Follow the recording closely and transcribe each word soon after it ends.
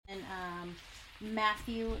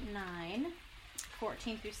Matthew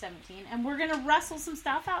 9:14 through 17. And we're going to wrestle some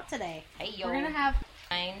stuff out today. Hey, yo. We're going to have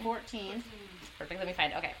 9:14. Perfect. Let me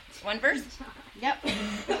find it. Okay. One verse? Yep.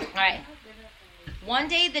 All right. One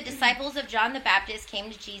day the disciples of John the Baptist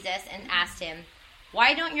came to Jesus and asked him,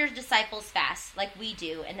 "Why don't your disciples fast like we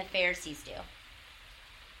do and the Pharisees do?"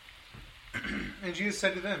 And Jesus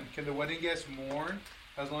said to them, "Can the wedding guests mourn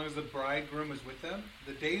as long as the bridegroom is with them?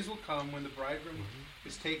 The days will come when the bridegroom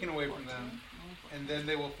is taken away from them, and then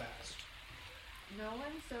they will fast. No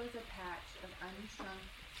one sews a patch of unstrung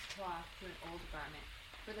cloth to an old garment,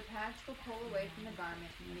 for the patch will pull away from the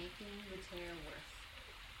garment, making the tear worse.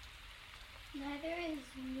 Neither is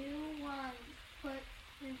new wine put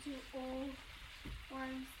into old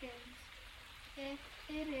wineskins. If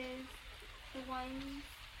it is,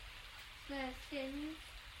 the skins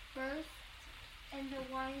burst, and the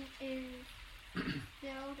wine is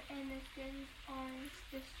spilled, and the skins are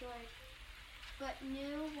destroyed. But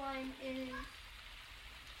new wine is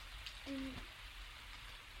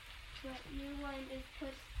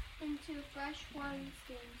put into fresh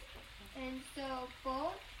wineskins, and so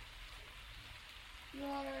both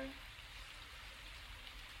your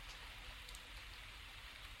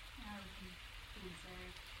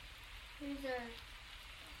preserved.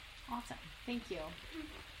 Awesome. Thank you.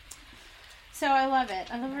 So I love it.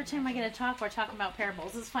 I love every time I get to talk, we're talking about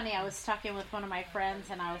parables. It's funny, I was talking with one of my friends,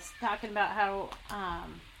 and I was talking about how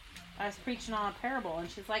I was preaching on a parable, and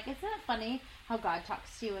she's like, "Isn't it funny how God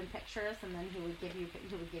talks to you in pictures, and then He would give you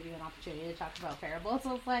an opportunity to talk about parables?"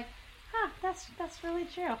 So it's like, that's really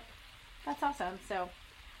true. That's awesome. So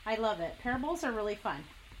I love it. Parables are really fun.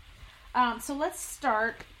 So let's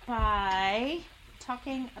start by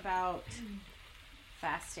talking about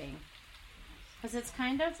fasting, because it's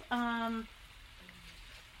kind of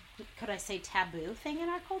could I say taboo thing in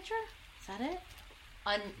our culture? Is that it?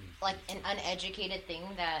 Like an uneducated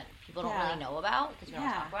thing that people don't really know about because we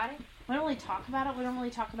don't talk about it. We don't really talk about it. We don't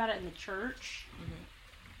really talk about it in the church.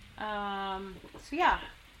 Mm-hmm.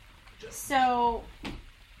 So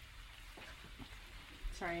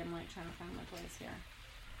sorry, I'm like trying to find my place here.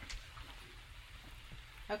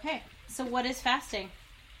 Okay, so what is fasting?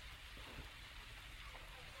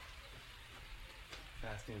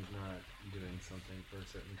 Fasting is not doing something for a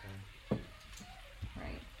certain time.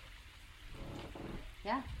 Right.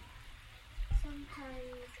 Yeah.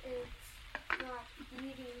 Sometimes it's not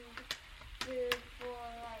eating food for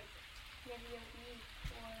like maybe a week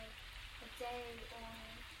or a day or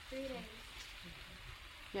 3 days.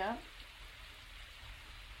 Yeah.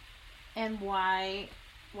 And why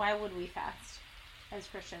would we fast as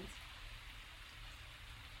Christians?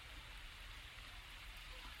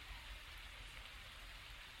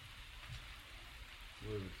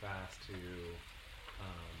 We would fast to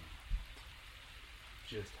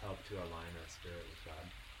just help to align our spirit with God.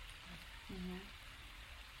 Mm-hmm.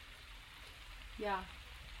 Yeah.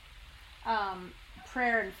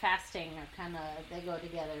 Prayer and fasting are they go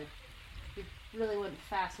together. You really wouldn't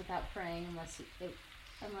fast without praying unless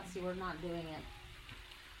you were not doing it.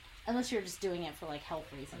 Unless you're just doing it for like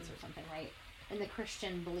health reasons or something, right? In the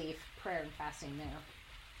Christian belief, prayer and fasting,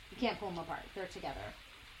 you can't pull them apart. They're together.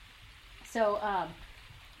 So,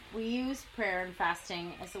 we use prayer and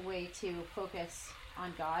fasting as a way to focus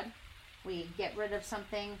on God. We get rid of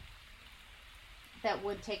something that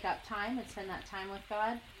would take up time and spend that time with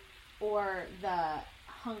God, or the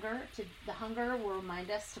hunger will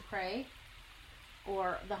remind us to pray,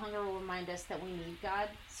 or the hunger will remind us that we need God.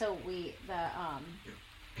 So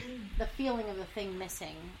the feeling of the thing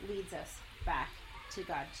missing leads us back to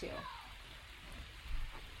God too.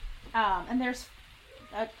 And there's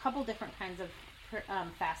a couple different kinds of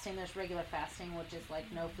fasting. There's regular fasting, which is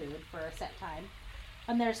like no food for a set time.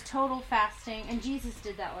 And there's total fasting, and Jesus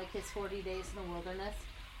did that like his 40 days in the wilderness.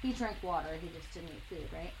 He drank water, he just didn't eat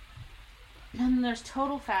food, right? And then there's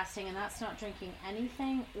total fasting, and that's not drinking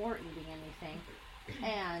anything or eating anything.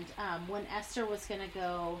 And when Esther was going to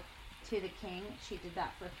go to the king, she did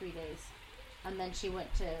that for 3 days. And then she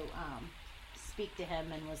went to speak to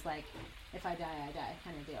him and was like, "If I die, I die,"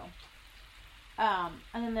 kind of deal.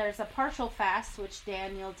 And then there's a partial fast, which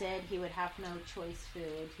Daniel did. He would have no choice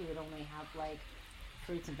food. He would only have like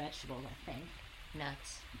fruits and vegetables, I think.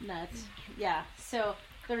 Nuts. Yeah. So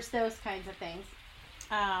there's those kinds of things.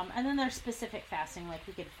 And then there's specific fasting, like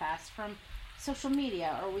we could fast from social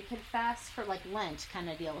media, or we could fast for like Lent kind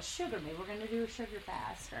of deal. Sugar, maybe we're going to do a sugar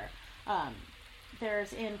fast. Or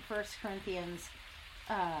there's in 1 Corinthians,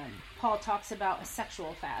 Paul talks about a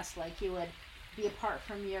sexual fast, like you would be apart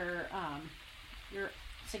from your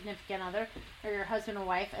significant other or your husband or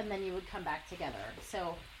wife, and then you would come back together.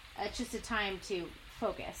 So it's just a time to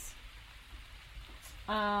focus.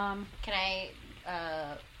 Can I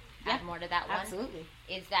Yeah, add more to that one? absolutely.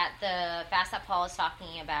 Is that the fast that Paul is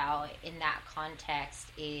talking about in that context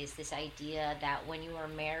is this idea that when you are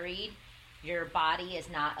married, your body is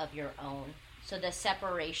not of your own. So the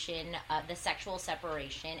separation, the sexual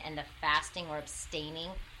separation and the fasting or abstaining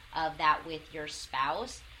of that with your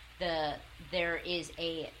spouse, there is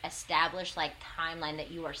a established like timeline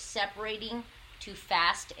that you are separating to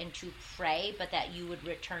fast and to pray, but that you would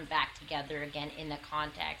return back together again in the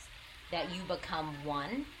context that you become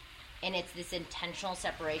one. And it's this intentional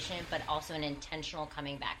separation, but also an intentional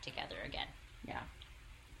coming back together again. Yeah.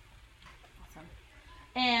 Awesome.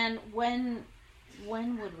 And when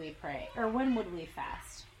would we pray? Or when would we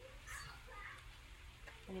fast?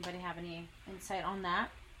 Anybody have any insight on that?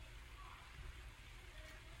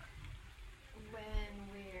 When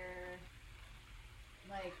we're,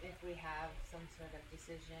 like, if we have some sort of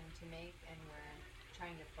decision to make and we're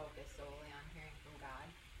trying to focus solely on hearing from God.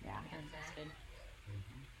 Yeah. That's good.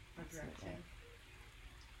 Or direction.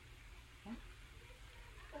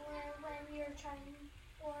 Or when you're trying,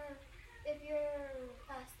 or if you're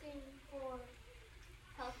fasting for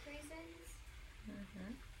health reasons.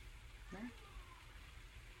 Mm-hmm.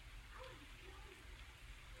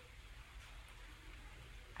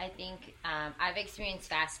 I think I've experienced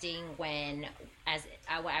fasting when, as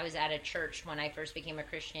I was at a church when I first became a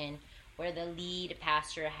Christian, where the lead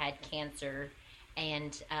pastor had cancer,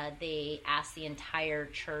 and they asked the entire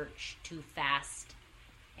church to fast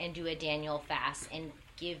and do a Daniel fast and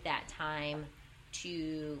give that time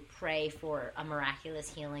to pray for a miraculous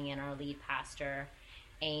healing in our lead pastor.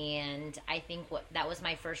 And I think that was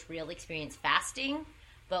my first real experience fasting.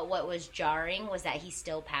 But what was jarring was that he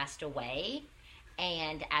still passed away.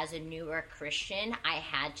 And as a newer Christian, I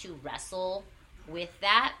had to wrestle with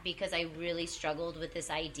that because I really struggled with this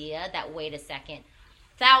idea that, wait a second,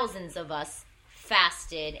 thousands of us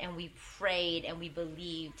fasted and we prayed and we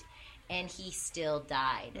believed, and he still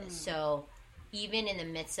died. So even in the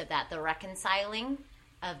midst of that, the reconciling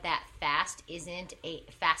of that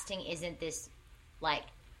fasting isn't this like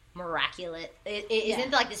miraculous, it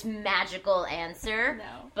isn't like this magical answer.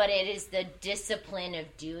 No. But it is the discipline of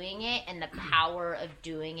doing it and the power of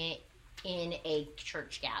doing it in a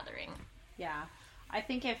church gathering. Yeah. I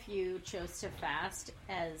think if you chose to fast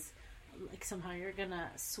as like somehow you're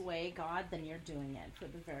gonna sway God, then you're doing it for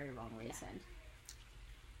the very wrong reason.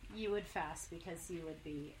 You would fast because you would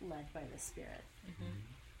be led by the Spirit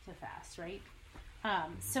to fast, right?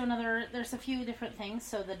 So there's a few different things.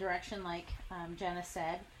 So the direction, like Jenna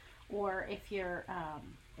said, or if you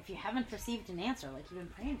haven't received an answer, like you've been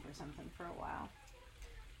praying for something for a while.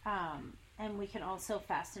 And we can also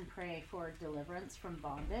fast and pray for deliverance from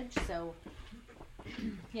bondage. So,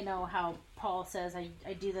 you know how Paul says, I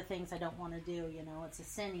do the things I don't want to do. You know, it's a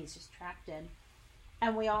sin he's just trapped in.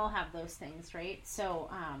 And we all have those things, right? So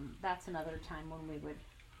that's another time when we would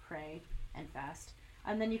pray and fast.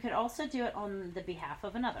 And then you could also do it on the behalf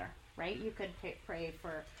of another, right? You could pray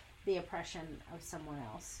for the oppression of someone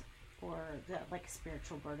else, or the like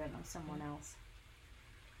spiritual burden of someone else.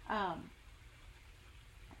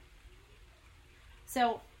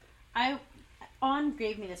 So On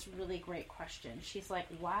gave me this really great question. She's like,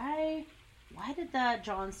 why did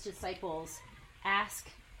John's disciples ask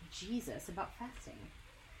Jesus about fasting?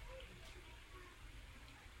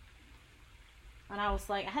 And I was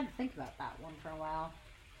like, I had to think about that one for a while.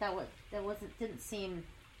 Didn't seem,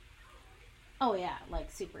 oh yeah,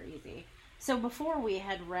 like super easy. So before we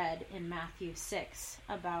had read in Matthew 6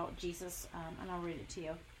 about Jesus, and I'll read it to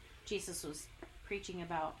you. Jesus was preaching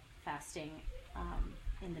about fasting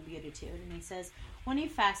in the Beatitude, and he says, "When you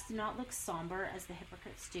fast, do not look somber as the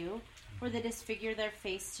hypocrites do, for they disfigure their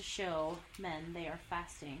face to show men they are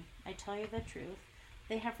fasting. I tell you the truth,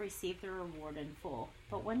 they have received their reward in full.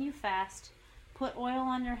 But when you fast, put oil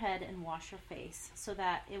on your head and wash your face, so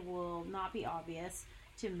that it will not be obvious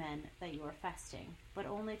to men that you are fasting, but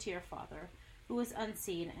only to your Father, who is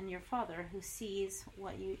unseen, and your Father, who sees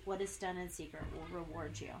what is done in secret, will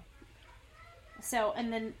reward you." So,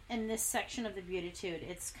 and then in this section of the Beatitude,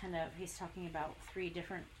 it's he's talking about 3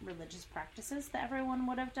 different religious practices that everyone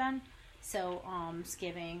would have done. So,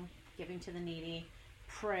 almsgiving, giving to the needy,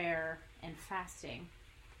 prayer, and fasting.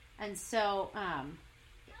 And so,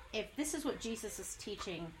 if this is what Jesus is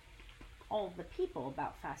teaching all the people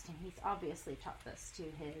about fasting, he's obviously taught this to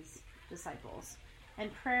his disciples.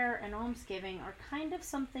 And prayer and almsgiving are kind of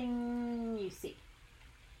something you see,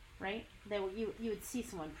 right? You would see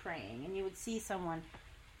someone praying, and you would see someone,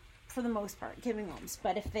 for the most part, giving alms.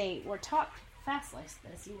 But if they were taught fast like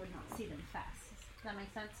this, you would not see them fast. Does that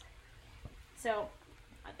make sense? So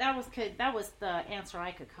that was the answer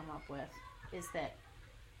I could come up with, is that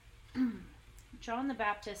John the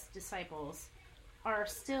Baptist's disciples are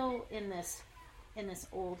still in this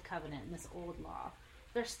old covenant, in this old law.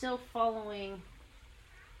 They're still following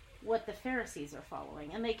what the Pharisees are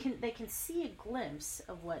following, and they can see a glimpse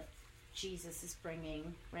of what Jesus is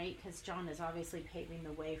bringing, right? Because John is obviously paving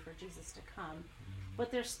the way for Jesus to come,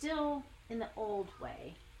 but they're still in the old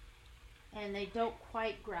way, and they don't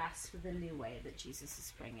quite grasp the new way that Jesus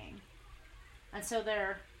is bringing. And so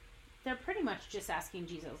they're pretty much just asking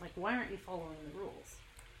Jesus, like, why aren't you following the rules,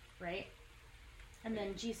 right? And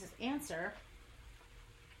then Jesus' answer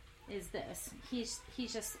is this. He's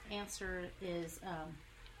just answer is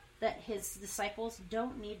that his disciples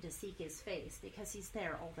don't need to seek his face because he's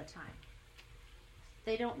there all the time.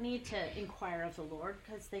 They don't need to inquire of the Lord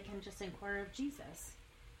because they can just inquire of Jesus,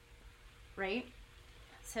 right?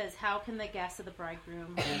 It says, how can the guests of the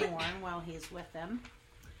bridegroom mourn while he is with them?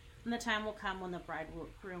 And the time will come when the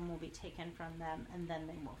bridegroom will be taken from them, and then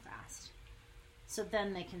they will fast. So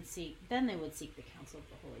then they would seek the counsel of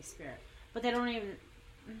the Holy Spirit. But they don't even,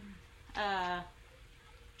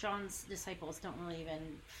 John's disciples don't really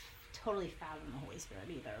even totally fathom the Holy Spirit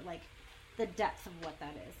either. Like, the depth of what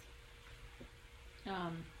that is.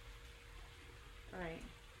 Alright.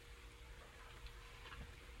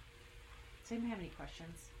 Does anybody have any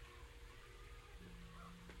questions?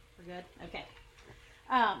 We're good? Okay.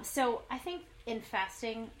 So I think in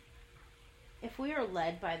fasting, if we are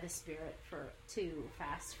led by the Spirit to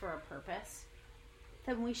fast for a purpose,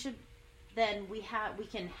 then we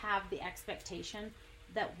can have the expectation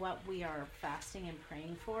that what we are fasting and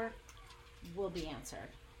praying for will be answered,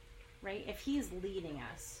 right? If He's leading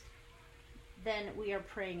us, then we are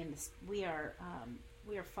praying in this. We are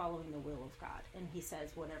following the will of God, and He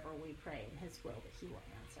says whatever we pray in His will that He will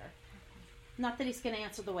answer. Not that He's going to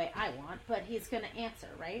answer the way I want, but He's going to answer,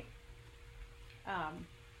 right? All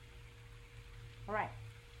right.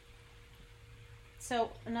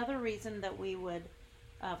 So another reason that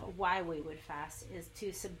why we would fast is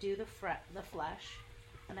to subdue the flesh.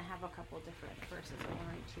 And I have a couple of different verses I want to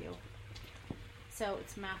read to you. So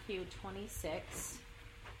it's Matthew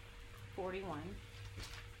 26:41.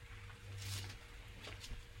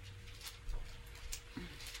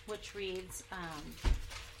 Which reads,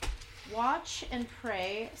 watch and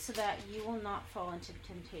pray so that you will not fall into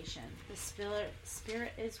temptation. The spirit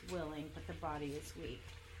is willing, but the body is weak.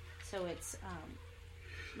 So it's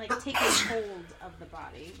like taking hold of the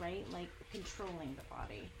body, right? Like controlling the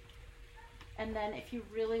body. And then if you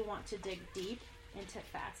really want to dig deep into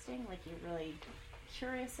fasting, like you're really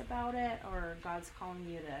curious about it, or God's calling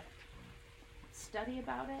you to study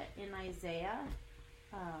about it, in Isaiah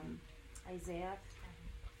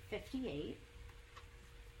 58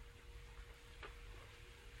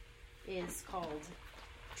 is called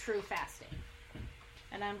true fasting.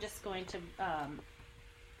 And I'm just going to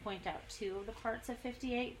point out two of the parts of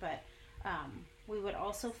 58, but we would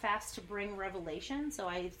also fast to bring revelation. So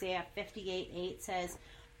Isaiah 58:8 says,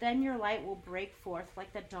 then your light will break forth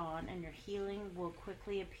like the dawn, and your healing will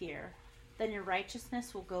quickly appear. Then your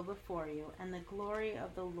righteousness will go before you, and the glory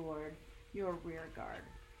of the Lord your rear guard.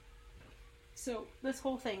 So this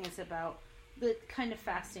whole thing is about the kind of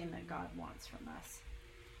fasting that God wants from us.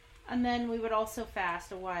 And then we would also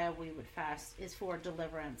fast, or why we would fast, is for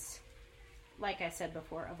deliverance, like I said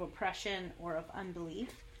before, of oppression or of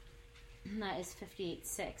unbelief. And that is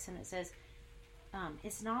 58:6, and it says,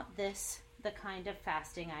 is not this the kind of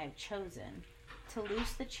fasting I have chosen, to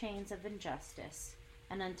loose the chains of injustice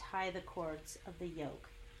and untie the cords of the yoke,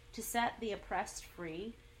 to set the oppressed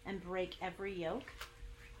free and break every yoke?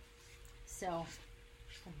 So,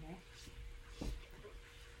 okay.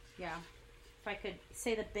 Yeah. If I could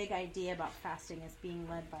say the big idea about fasting is being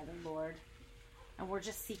led by the Lord, and we're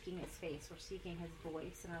just seeking His face, we're seeking His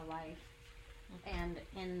voice in our life and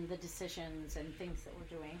in the decisions and things that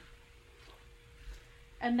we're doing.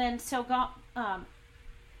 And then God,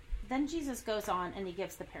 then Jesus goes on and He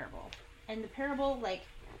gives the parable. And the parable, like,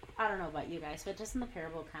 I don't know about you guys, but doesn't the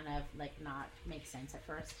parable kind of like not make sense at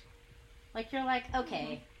first? Like you're like,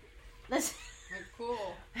 okay, let's. Like,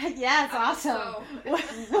 cool. Yeah, it's awesome.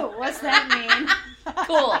 What's that mean?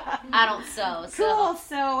 Cool. I don't sew. Cool.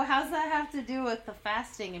 So how's that have to do with the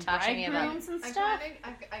fasting and Talk to me about bridegrooms and stuff?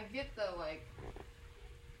 I get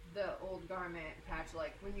the old garment patch.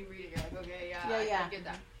 Like when you read it, you're like, okay, yeah. I get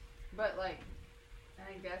that. But like,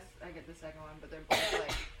 I guess I get the second one. But they're both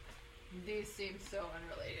like, these seem so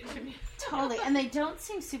unrelated to me. Totally, and they don't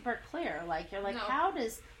seem super clear. Like you're like, how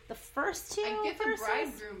does the first two? I get the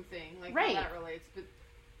bridegroom thing, like right. how that relates, but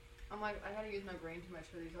I'm like, I gotta use my brain too much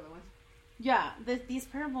for these other ones. Yeah, these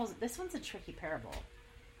parables. This one's a tricky parable.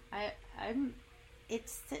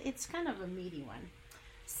 It's kind of a meaty one.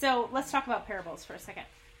 So let's talk about parables for a second.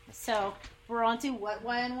 So we're on to what,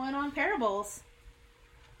 why, and when on parables.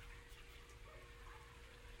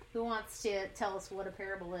 Who wants to tell us what a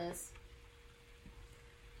parable is?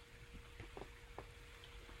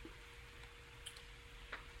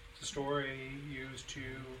 It's a story used to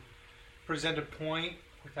present a point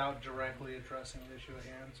without directly addressing the issue at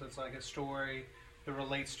hand. So it's like a story that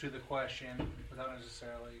relates to the question without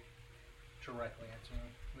necessarily directly answering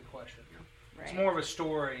the question. Right. It's more of a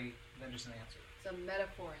story than just an answer. It's a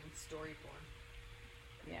metaphor in story form.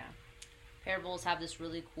 Yeah. Parables have this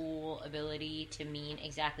really cool ability to mean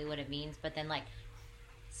exactly what it means, but then like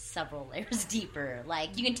several layers deeper.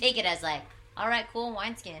 Like you can take it as like, all right, cool,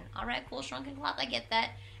 wineskin. All right, cool, shrunken cloth. I get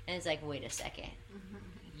that. And it's like, wait a second,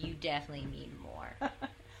 you definitely mean more.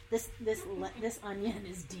 This onion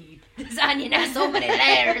is deep. This onion has so many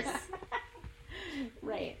layers.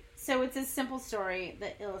 Right. So it's a simple story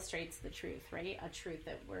that illustrates the truth, right? A truth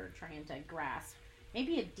that we're trying to grasp.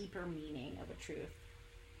 Maybe a deeper meaning of a truth.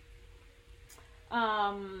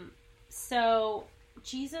 So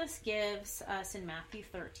Jesus gives us in Matthew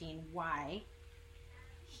 13 why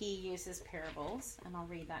he uses parables, and I'll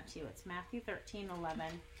read that to you. It's Matthew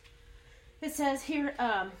 13:11. It says here,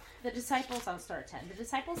 the disciples, I'll start at 10. The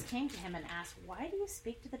disciples came to him and asked, "Why do you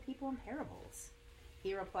speak to the people in parables?"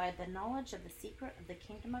 He replied, "The knowledge of the secret of the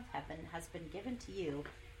kingdom of heaven has been given to you,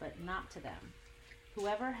 but not to them.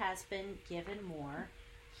 Whoever has been given more,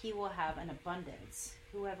 he will have an abundance.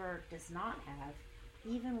 Whoever does not have,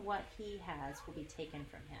 even what he has will be taken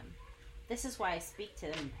from him. This is why I speak to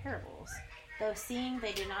them in parables. Though seeing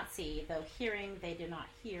they do not see, though hearing they do not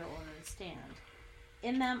hear or understand.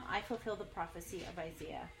 In them I fulfill the prophecy of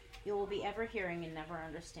Isaiah. You will be ever hearing and never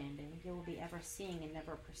understanding. You will be ever seeing and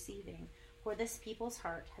never perceiving. For this people's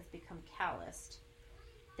heart has become calloused.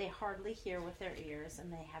 They hardly hear with their ears,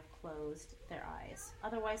 and they have closed their eyes.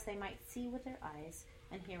 Otherwise they might see with their eyes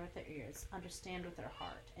and hear with their ears, understand with their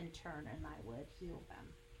heart, and turn, and I would heal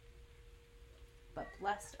them. But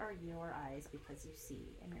blessed are your eyes because you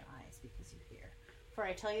see, and your eyes because you hear. For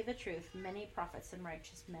I tell you the truth, many prophets and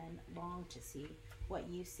righteous men longed to see what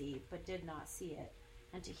you see, but did not see it,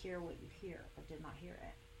 and to hear what you hear, but did not hear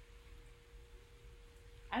it."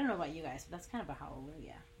 I don't know about you guys, but that's kind of a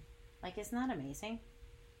hallelujah. Like, isn't that amazing?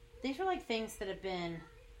 These are like things that have been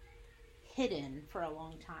hidden for a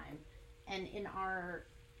long time. And in our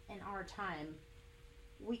time,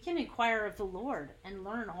 we can inquire of the Lord and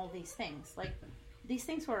learn all these things. Like, these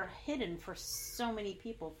things were hidden for so many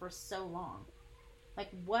people for so long.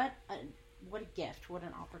 Like, what a gift, what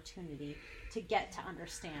an opportunity to get to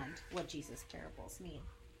understand what Jesus' parables mean.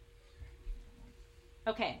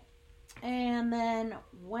 Okay, and then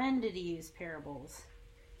when did he use parables?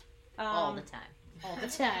 All the time. All the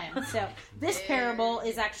time. So this parable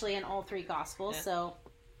is actually in all three Gospels, so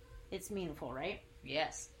it's meaningful, right?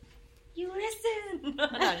 Yes. You listen. And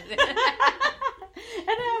I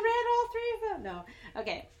read all three of them. No.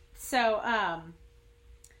 Okay. So,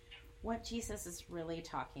 what Jesus is really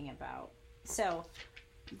talking about. So,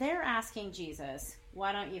 they're asking Jesus,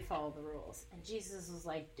 "Why don't you follow the rules?" And Jesus was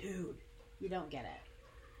like, "Dude, you don't get it.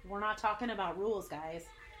 We're not talking about rules, guys."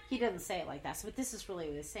 He doesn't say it like that. So, but this is really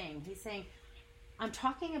what he's saying. He's saying, I'm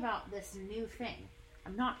talking about this new thing.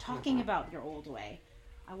 I'm not talking about your old way.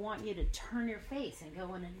 I want you to turn your face and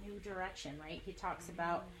go in a new direction, right? He's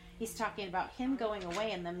talking about him going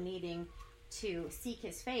away and them needing to seek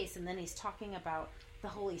his face. And then he's talking about the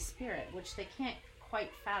Holy Spirit, which they can't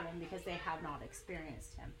quite fathom because they have not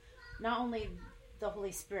experienced him. Not only the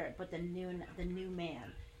Holy Spirit, but the new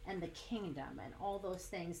man and the kingdom and all those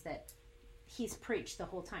things that he's preached the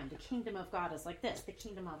whole time. The kingdom of God is like this. The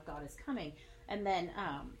kingdom of God is coming. And then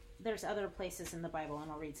there's other places in the Bible, and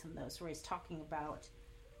I'll read some of those, where he's talking about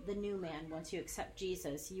the new man. Once you accept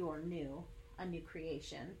Jesus, you are new, a new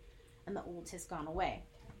creation, and the old has gone away.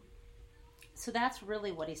 So that's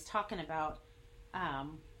really what he's talking about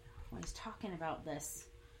when he's talking about this,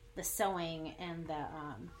 the sowing and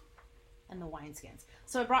the wineskins.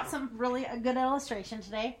 So I brought a good illustration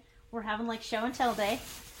today. We're having like show and tell day,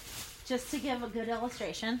 just to give a good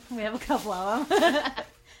illustration. We have a couple of them.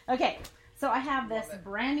 Okay. So I have this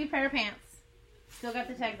brand new pair of pants. Still got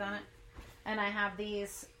the tags on it. And I have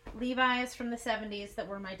these Levi's from the 70s that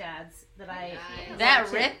were my dad's.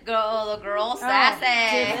 That Rip girl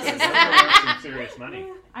sassy. Dude, Some serious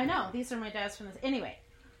money. I know. These are my dad's from this. Anyway,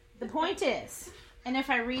 the point is, and if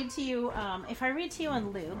I read to you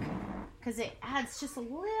in Luke, because it adds just a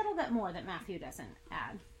little bit more that Matthew doesn't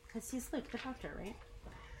add, because he's Luke the doctor, right?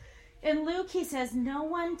 In Luke, he says, "No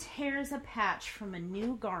one tears a patch from a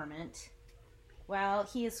new garment while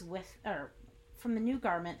he is from the new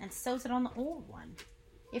garment and sews it on the old one.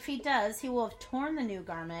 If he does, he will have torn the new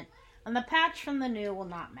garment, and the patch from the new will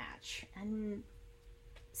not match. And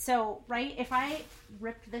so, right, if I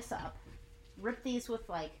ripped this up, rip these with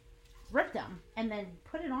rip them, and then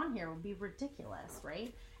put it on here would be ridiculous,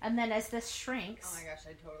 right? And then as this shrinks... Oh my gosh,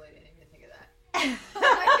 I totally didn't even think of that.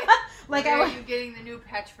 Like, where are you getting the new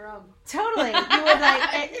patch from? Totally. You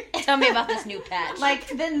would Tell me about this new patch.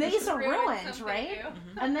 then these are Ruined ruined, something right? new.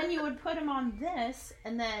 Mm-hmm. And then you would put them on this,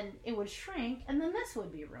 and then it would shrink, and then this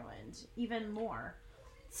would be ruined even more.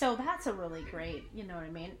 So that's a really great, you know what I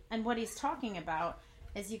mean? And what he's talking about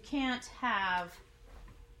is you can't have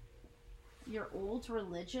your old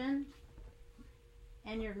religion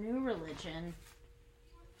and your new religion.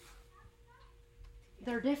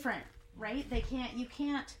 They're different, right? You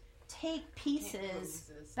can't take pieces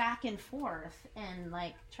back and forth and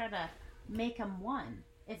try to make them one.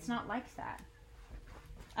 It's not like that.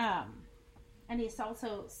 And he's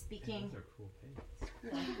also speaking. Those are cool paints.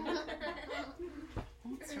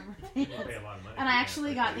 Thanks for You pay a lot of money. And I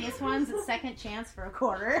actually got these ones at Second Chance for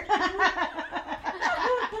 $0.25.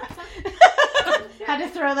 Had to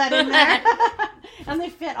throw that in there. And they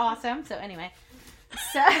fit awesome. So anyway.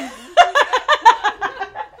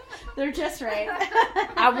 They're just right.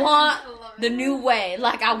 I want the new way.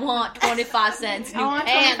 I want 25 cents new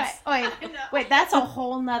pants. Wait, that's a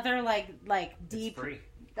whole nother deep. It's free.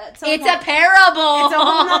 It's a parable. It's a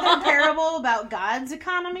whole nother parable about God's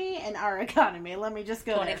economy and our economy. Let me just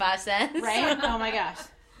go 25 cents. Right? Oh my gosh.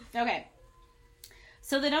 Okay.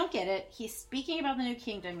 So they don't get it. He's speaking about the new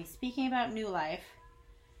kingdom. He's speaking about new life.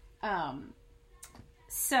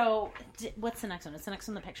 So what's the next one? Is the next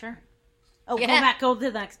one the picture? Oh, Yeah. Go to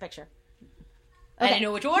the next picture. I didn't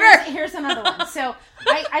know which order. Here's another one. So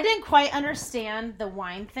I didn't quite understand the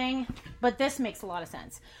wine thing, but this makes a lot of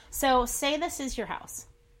sense. So say this is your house,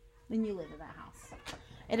 and you live in that house.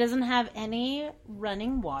 It doesn't have any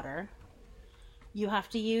running water. You have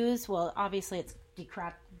to use, obviously it's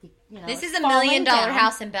This is a $1 falling million down.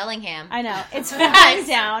 house in Bellingham. I know. It's falling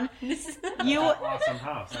down. You Awesome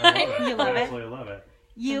house. I love it. You love I it? absolutely love it.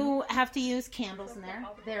 You have to use candles in there.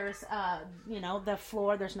 There's, the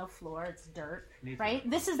floor. There's no floor. It's dirt, right?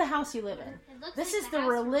 This is the house you live in. This is the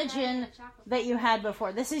religion that you had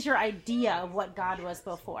before. This is your idea of what God was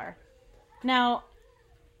before. Now,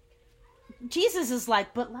 Jesus is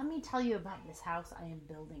like, but let me tell you about this house I am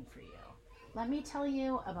building for you. Let me tell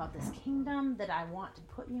you about this kingdom that I want to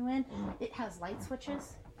put you in. It has light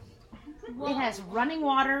switches. It has running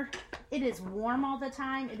water. It is warm all the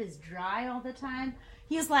time. It is dry all the time.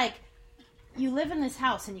 He's like, you live in this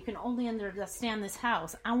house and you can only understand this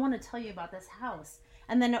house. I want to tell you about this house.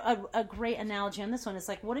 And then a great analogy on this one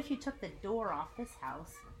is what if you took the door off this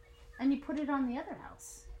house and you put it on the other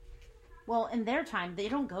house? Well, in their time, they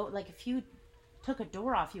don't go, if you took a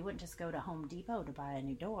door off, you wouldn't just go to Home Depot to buy a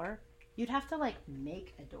new door. You'd have to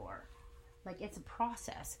make a door. It's a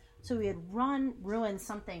process. So we would ruin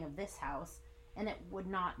something of this house and it would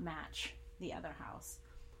not match the other house.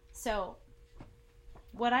 So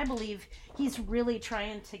what I believe he's really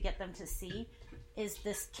trying to get them to see is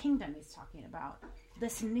this kingdom he's talking about,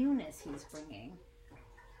 this newness he's bringing,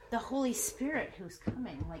 the Holy Spirit who's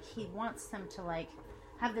coming. He wants them to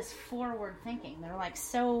have this forward thinking. They're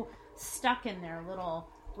so stuck in their little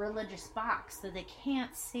religious box that they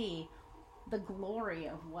can't see the glory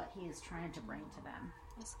of what he is trying to bring to them.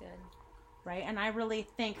 That's good. Right? And I really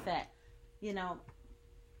think that,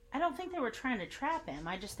 I don't think they were trying to trap him.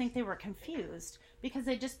 I just think they were confused because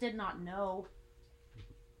they just did not know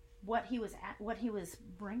what he was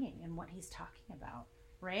bringing and what he's talking about,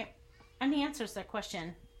 right? And he answers that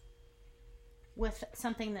question with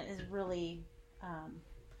something that is really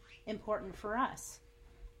important for us.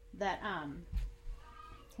 That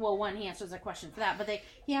one, he answers a question for that, but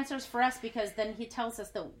he answers for us because then he tells us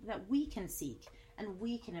that we can seek and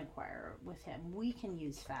we can inquire with him. We can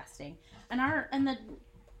use fasting,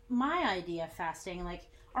 my idea of fasting,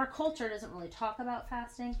 our culture doesn't really talk about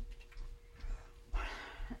fasting,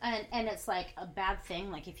 and it's a bad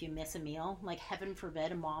thing. If you miss a meal, heaven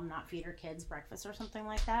forbid a mom not feed her kids breakfast or something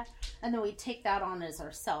like that, and then we take that on as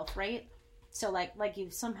ourself, right? So you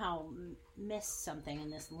somehow miss something in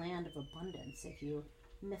this land of abundance if you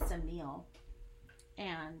miss a meal.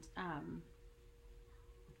 And I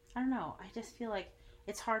don't know, I just feel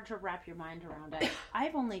it's hard to wrap your mind around it.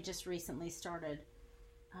 I've only just recently started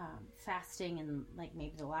fasting in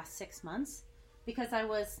maybe the last 6 months because I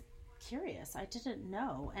was curious. I didn't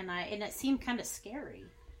know, and it seemed kind of scary.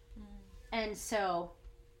 And so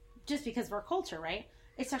just because of our culture, right,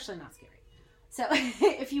 it's actually not scary. So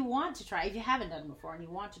if you want to try, if you haven't done it before and you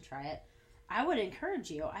want to try it, I would encourage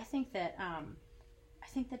you. I think that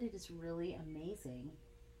it is really amazing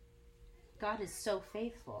God is so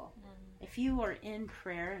faithful. If you are in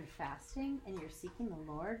prayer and fasting and you're seeking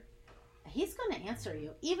the Lord, He's going to answer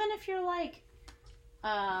you, even if you're like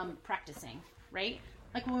practicing, right?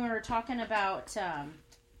 Like when we were talking about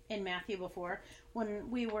in Matthew before, when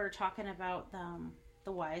we were talking about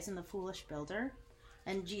the wise and the foolish builder,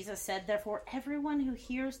 and Jesus said, therefore, everyone who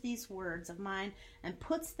hears these words of mine and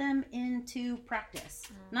puts them into practice,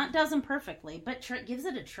 not does them perfectly, but gives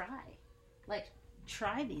it a try. Like,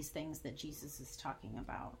 try these things that Jesus is talking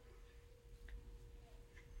about.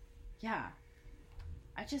 Yeah.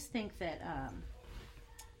 I just think that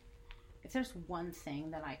if there's one thing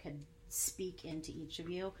that I could speak into each of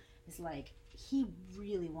you, is like, He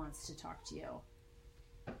really wants to talk to you.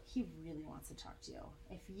 He really wants to talk to you.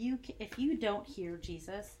 If you don't hear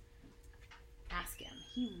Jesus, ask Him.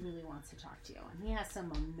 He really wants to talk to you, and He has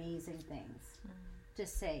some amazing things to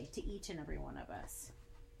say to each and every one of us.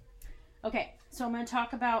 Okay, so I'm going to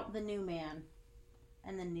talk about the new man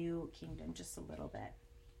and the new kingdom just a little bit.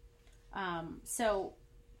 So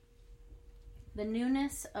the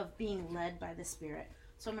newness of being led by the Spirit.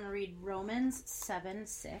 So I'm going to read Romans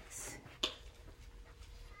 7:6.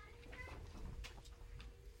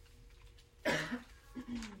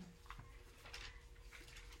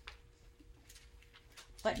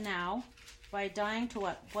 But now, by dying to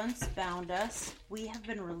what once bound us, we have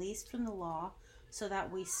been released from the law, so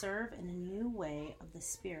that we serve in a new way of the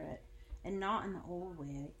Spirit, and not in the old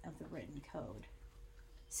way of the written code.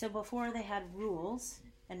 So before they had rules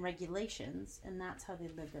and regulations, and that's how they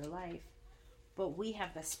lived their life. But we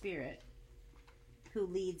have the Spirit who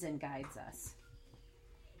leads and guides us.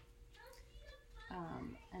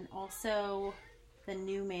 And also the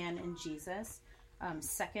new man in Jesus.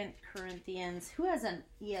 2 Corinthians. Who has an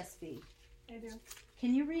ESV? I do.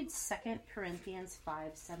 Can you read 2 Corinthians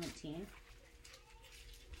 5:17?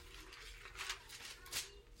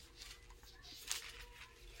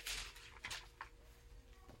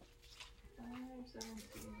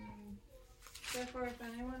 Therefore, if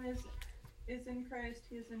anyone is in Christ,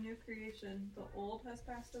 he is a new creation. The old has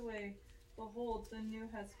passed away. Behold, the new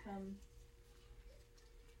has come.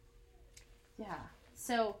 Yeah.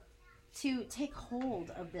 So to take hold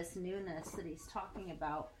of this newness that he's talking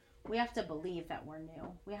about, we have to believe that we're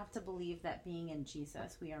new. We have to believe that being in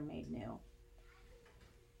Jesus, we are made new.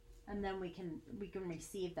 And then we can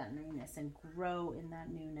receive that newness and grow in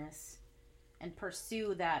that newness and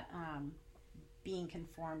pursue that being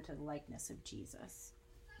conformed to the likeness of Jesus.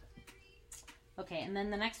 Okay, and then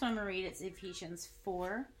the next one I'm going to read is Ephesians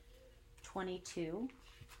 4:22.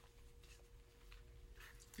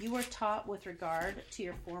 You were taught with regard to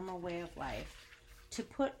your former way of life to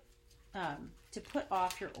put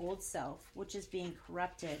off your old self, which is being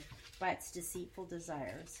corrupted by its deceitful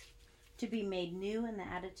desires, to be made new in the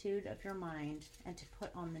attitude of your mind, and to put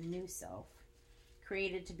on the new self,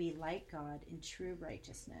 created to be like God in true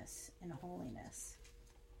righteousness and holiness.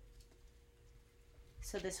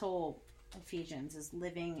 So this whole Ephesians is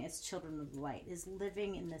living as children of the light, is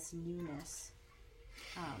living in this newness.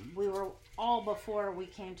 We were all, before we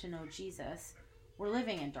came to know Jesus, we're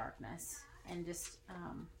living in darkness, and just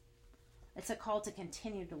it's a call to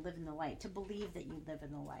continue to live in the light, to believe that you live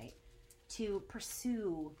in the light, to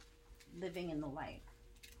pursue living in the light.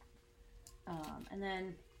 And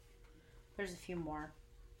then there's a few more.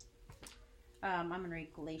 I'm going to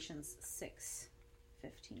read Galatians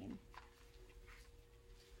 6:15.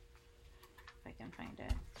 If I can find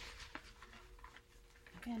it.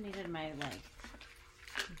 Maybe I needed my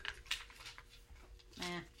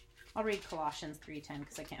I'll read Colossians 3:10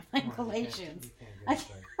 because I can't find Galatians.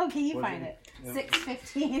 Okay, you find it.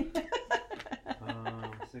 6:15.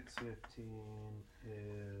 6:15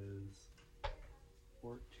 is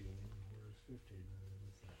 14. Where's 15?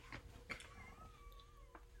 I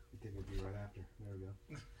think it'd be right after. There we go.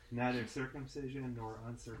 Neither circumcision nor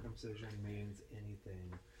uncircumcision means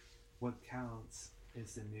anything. What counts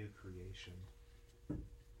is the new creation.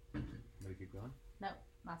 May I keep going? No,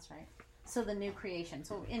 that's right. So the new creation.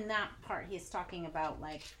 So in that part, he's talking about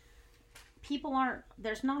like people aren't.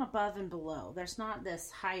 There's not above and below. There's not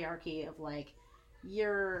this hierarchy of like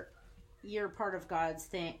you're part of God's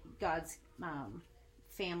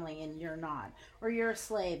family and you're not, or you're a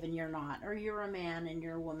slave and you're not, or you're a man and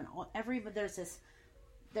you're a woman. There's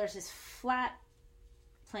this flat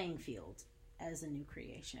playing field as a new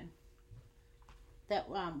creation that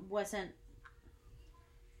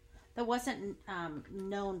wasn't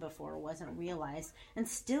known before, wasn't realized, and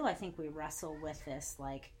still I think we wrestle with this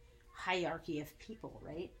like hierarchy of people,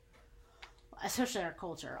 right? especially our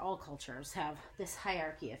culture, all cultures have this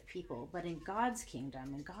hierarchy of people, but in God's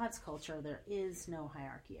kingdom, in God's culture, there is no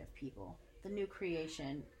hierarchy of people. The new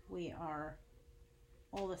creation, we are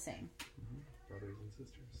all the same. Brothers and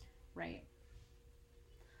sisters. Right.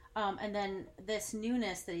 And then this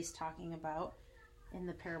newness that he's talking about in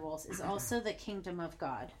the parables is also the kingdom of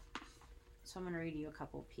God. So I'm going to read you a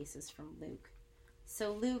couple pieces from Luke.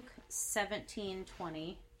 So Luke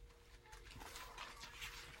 17:20.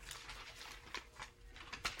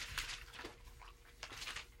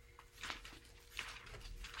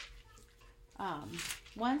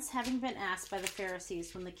 Once, having been asked by the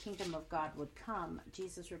Pharisees when the kingdom of God would come,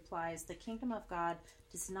 Jesus replies, "The kingdom of God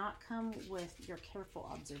does not come with your careful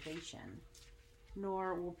observation,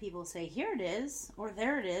 nor will people say, 'Here it is,' or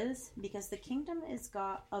 'There it is,' because the kingdom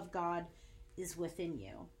of God is within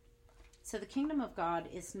you." So the kingdom of God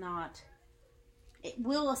is not, it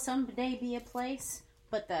will someday be a place,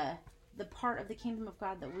 but the part of the kingdom of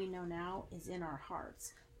God that we know now is in our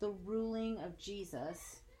hearts. The ruling of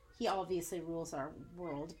Jesus, he obviously rules our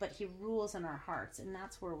world, but he rules in our hearts, and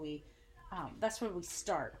that's where we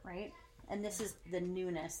start, right? And this is the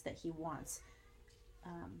newness that he wants,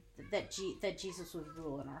 that Jesus would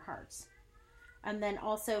rule in our hearts. And then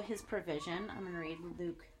also his provision. I'm going to read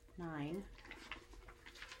Luke 9,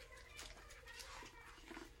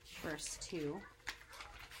 verse 2.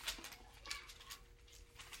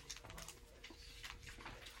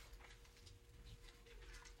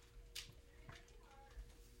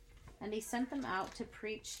 And he sent them out to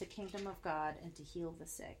preach the kingdom of God and to heal the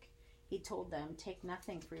sick. He told them, "Take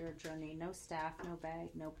nothing for your journey, no staff, no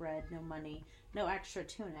bag, no bread, no money, no extra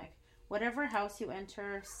tunic. Whatever house you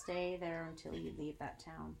enter, stay there until you leave that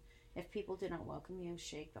town. If people do not welcome you,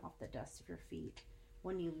 shake off the dust of your feet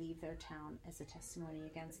when you leave their town as a testimony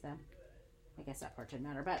against them." I guess that part didn't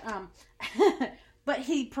matter, but but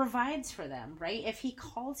he provides for them, right? If he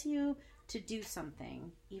calls you to do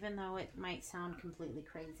something, even though it might sound completely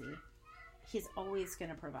crazy, he's always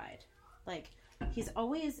going to provide. Like, he's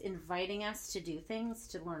always inviting us to do things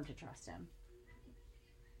to learn to trust him.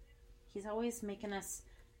 He's always making us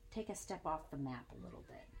take a step off the map a little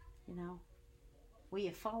bit, you know? Will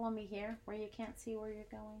you follow me here where you can't see where you're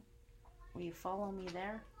going? Will you follow me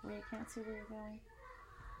there where you can't see where you're going?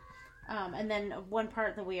 And then one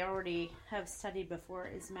part that we already have studied before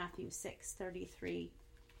is Matthew 6:33.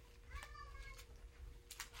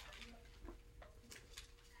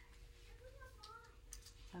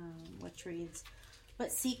 Which reads,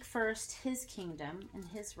 "But seek first his kingdom and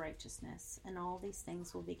his righteousness, and all these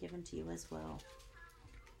things will be given to you as well.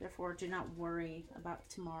 Therefore, do not worry about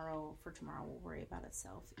tomorrow, for tomorrow will worry about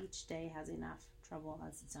itself. Each day has enough trouble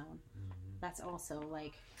as its own." That's also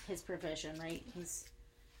like his provision, right? He's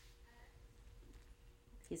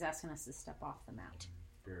asking us to step off the map.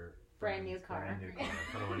 Your Brand new car.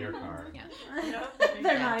 Put them on your car. Yeah.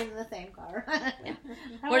 They're not even the same car.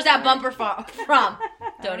 Where's that bumper from?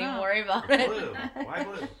 Don't even worry about it. Blue. Why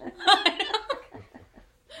blue?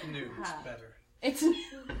 New is better. It's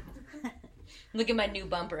look at my new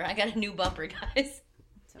bumper. I got a new bumper, guys.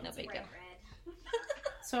 So, No big deal.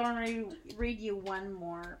 so I'm going to read you one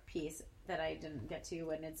more piece that I didn't get to,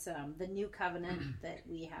 and it's the new covenant that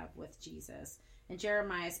we have with Jesus. And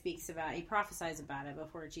Jeremiah speaks about, he prophesies about it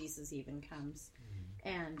before Jesus even comes.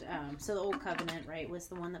 And so the old covenant, right, was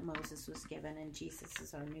the one that Moses was given, and Jesus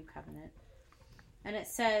is our new covenant. And it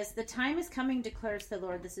says, "The time is coming, declares the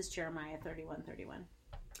Lord." This is Jeremiah 31:31.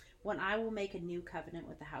 "When I will make a new covenant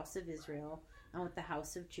with the house of Israel and with the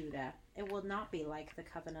house of Judah. It will not be like the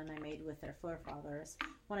covenant I made with their forefathers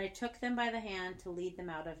when I took them by the hand to lead them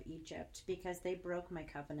out of Egypt, because they broke my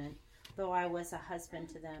covenant, though I was a husband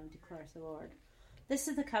to them, declares the Lord. This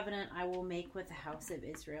is the covenant I will make with the house of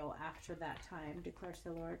Israel after that time, declares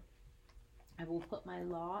the Lord. I will put my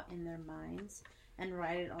law in their minds and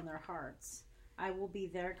write it on their hearts. I will be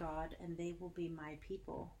their God, and they will be my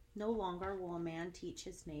people. No longer will a man teach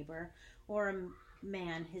his neighbor, or a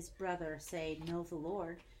man his brother, say, 'Know the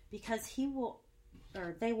Lord,' because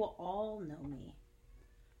they will all know me,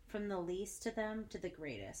 from the least to them to the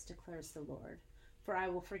greatest, declares the Lord. For I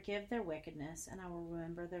will forgive their wickedness, and I will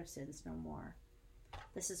remember their sins no more.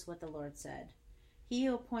 This is what the Lord said. He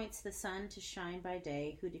who appoints the sun to shine by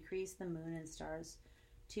day, who decrees the moon and stars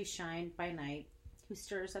to shine by night, who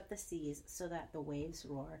stirs up the seas so that the waves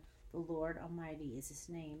roar, the Lord Almighty is his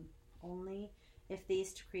name. Only if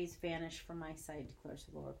these decrees vanish from my sight, declares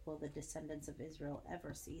the Lord, will the descendants of Israel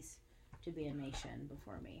ever cease to be a nation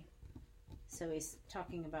before me. So he's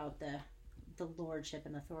talking about the lordship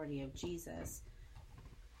and authority of Jesus.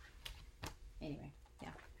 Anyway,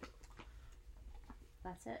 yeah.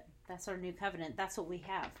 That's it. That's our new covenant. That's what we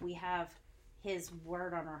have. His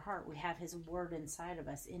word on our heart. We have His word inside of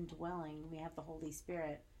us, indwelling. We have the Holy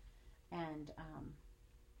Spirit. And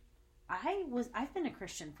I've been a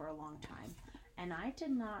Christian for a long time, and I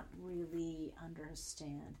did not really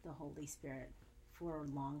understand the Holy Spirit for a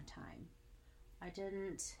long time.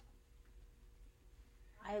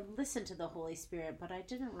 I listened to the Holy Spirit, but I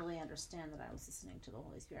didn't really understand that I was listening to the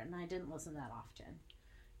Holy Spirit, and I didn't listen that often.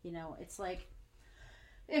 You know, it's like,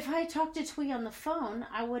 if I talked to Twee on the phone,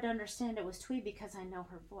 I would understand it was Twee because I know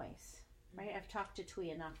her voice, right? I've talked to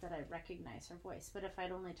Twee enough that I recognize her voice, but if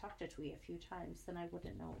I'd only talked to Twee a few times, then I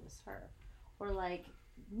wouldn't know it was her. Or like,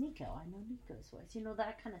 Nico, I know Nico's voice, you know,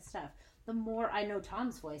 that kind of stuff. The more I know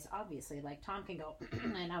Tom's voice, obviously, like Tom can go,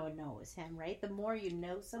 and I would know it was him, right? The more you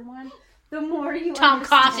know someone, the more you Tom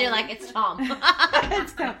understand. coughs, you're like, it's Tom.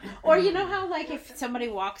 It's Tom. Or you know how, like, if somebody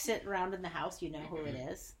walks it around in the house, you know who it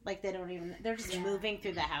is. Like, they're just moving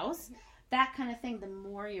through the house. That kind of thing. The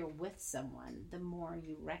more you're with someone, the more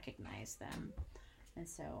you recognize them. And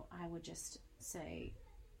so I would just say,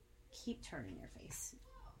 keep turning your face.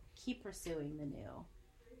 Keep pursuing the new.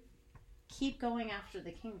 Keep going after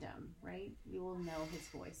the kingdom, right? You will know His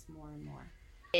voice more and more.